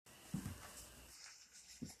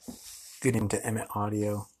Good into Emmett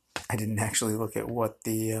Audio. I didn't actually look at what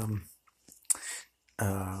the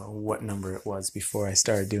what number it was before I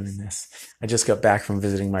started doing this. I just got back from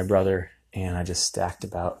visiting my brother, and I just stacked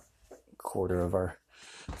about a quarter of our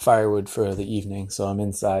firewood for the evening. So I'm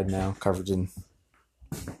inside now, covered in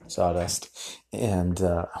sawdust, and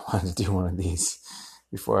I wanted to do one of these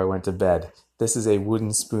before I went to bed. This is a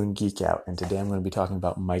wooden spoon geek out, and today I'm going to be talking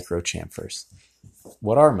about microchamfers.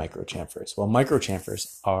 What are microchamfers? Well,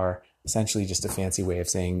 microchamfers are essentially just a fancy way of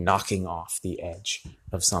saying knocking off the edge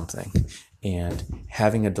of something, and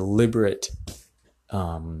having a deliberate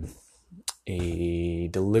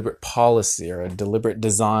policy or a deliberate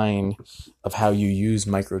design of how you use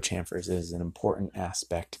microchamfers is an important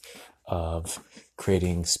aspect of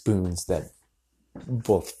creating spoons that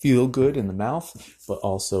both feel good in the mouth, but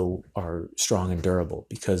also are strong and durable,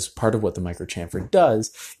 because part of what the microchamfer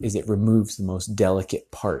does is it removes the most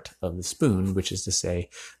delicate part of the spoon, which is to say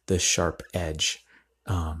the sharp edge.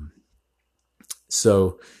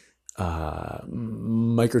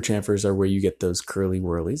 Microchamfers are where you get those curly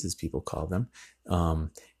whirlies, as people call them.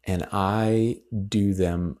 And I do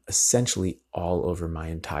them essentially all over my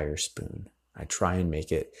entire spoon. I try and make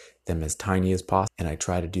them as tiny as possible, and I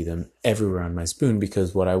try to do them everywhere on my spoon,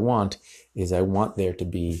 because what I want there to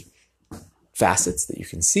be facets that you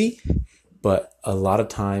can see, but a lot of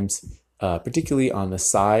times, particularly on the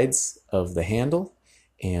sides of the handle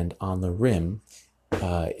and on the rim,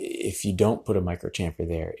 if you don't put a microchamfer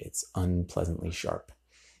there, it's unpleasantly sharp.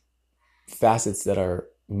 Facets that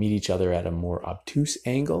meet each other at a more obtuse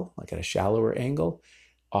angle, like at a shallower angle,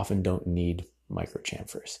 often don't need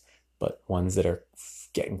microchamfers, but ones that are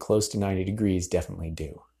getting close to 90 degrees definitely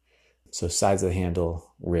do. So sides of the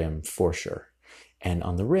handle, rim, for sure. And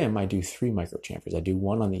on the rim, I do 3 microchamfers. I do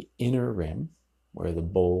one on the inner rim, where the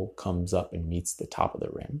bowl comes up and meets the top of the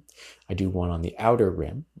rim. I do one on the outer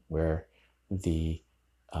rim, where the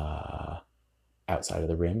outside of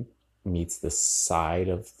the rim meets the side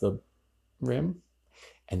of the rim.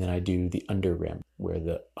 And then I do the under rim, where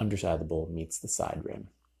the underside of the bowl meets the side rim.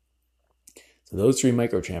 So those 3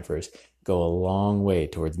 microchamfers go a long way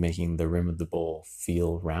towards making the rim of the bowl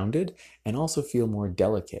feel rounded and also feel more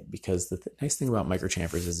delicate, because the nice thing about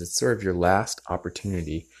microchamfers is it's sort of your last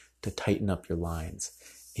opportunity to tighten up your lines.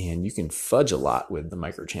 And you can fudge a lot with the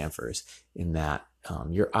microchamfers in that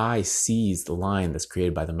your eye sees the line that's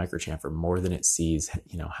created by the microchamfer more than it sees,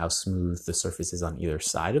 how smooth the surface is on either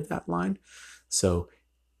side of that line. So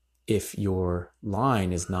if your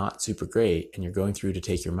line is not super great and you're going through to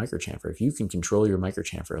take your microchamfer, if you can control your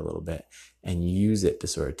microchamfer a little bit and use it to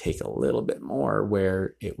sort of take a little bit more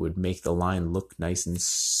where it would make the line look nice and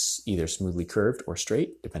either smoothly curved or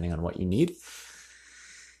straight, depending on what you need,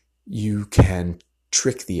 you can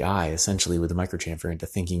trick the eye essentially with the microchamfer into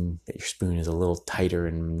thinking that your spoon is a little tighter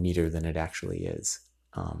and neater than it actually is.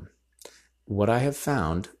 What I have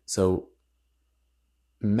found, so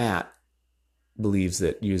Matt believes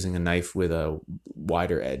that using a knife with a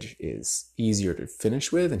wider edge is easier to finish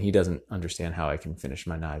with, and he doesn't understand how I can finish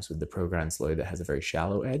my knives with the Pro Grand Sloy that has a very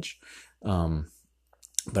shallow edge.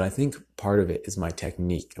 But I think part of it is my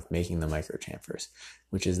technique of making the microchamfers,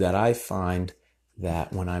 which is that I find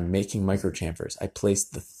that when I'm making microchamfers, I place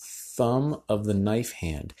the thumb of the knife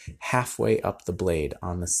hand halfway up the blade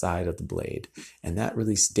on the side of the blade, and that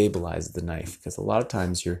really stabilizes the knife, because a lot of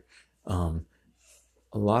times with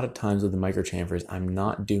the microchamfers, I'm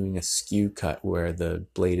not doing a skew cut where the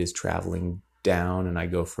blade is traveling down and I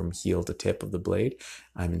go from heel to tip of the blade.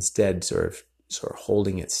 I'm instead sort of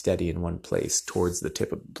holding it steady in one place towards the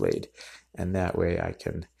tip of the blade, and that way I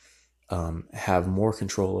can have more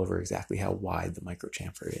control over exactly how wide the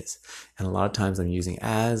microchamfer is. And a lot of times I'm using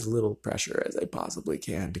as little pressure as I possibly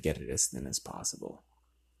can to get it as thin as possible.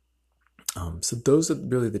 So those are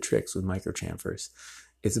really the tricks with microchamfers.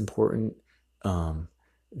 It's important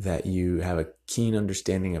that you have a keen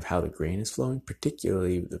understanding of how the grain is flowing.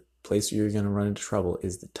 Particularly the place where you're going to run into trouble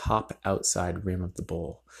is the top outside rim of the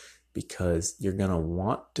bowl, because you're going to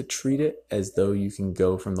want to treat it as though you can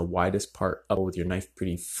go from the widest part up with your knife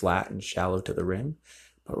pretty flat and shallow to the rim.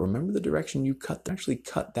 But remember the direction you actually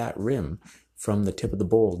cut that rim from the tip of the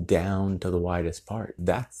bowl down to the widest part.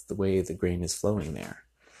 That's the way the grain is flowing there.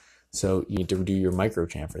 So you need to do your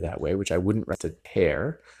microchamfer that way, which I wouldn't recommend to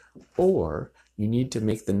hair, or you need to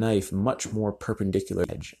make the knife much more perpendicular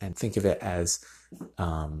edge, and think of it as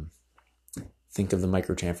think of the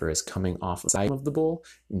microchamfer as coming off the side of the bowl,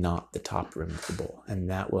 not the top rim of the bowl. And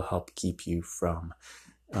that will help keep you from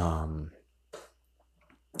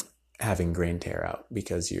having grain tear out,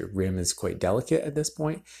 because your rim is quite delicate at this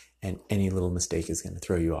point, and any little mistake is going to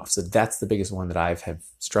throw you off. So that's the biggest one that have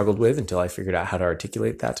struggled with until I figured out how to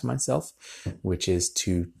articulate that to myself, which is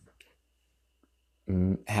to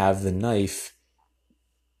have the knife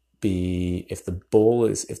be, if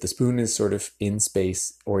the spoon is sort of in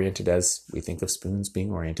space oriented as we think of spoons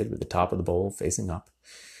being oriented, with the top of the bowl facing up,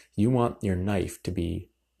 you want your knife to be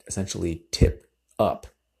essentially tip up,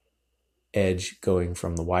 edge going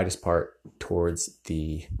from the widest part towards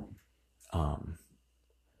the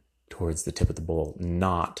tip of the bowl,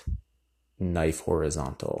 not knife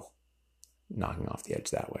horizontal, knocking off the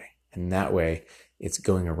edge that way. And that way it's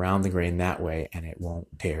going around the grain that way, and it won't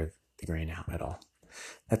tear the grain out at all.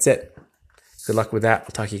 That's it. Good luck with that.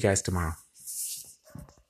 I'll talk to you guys tomorrow.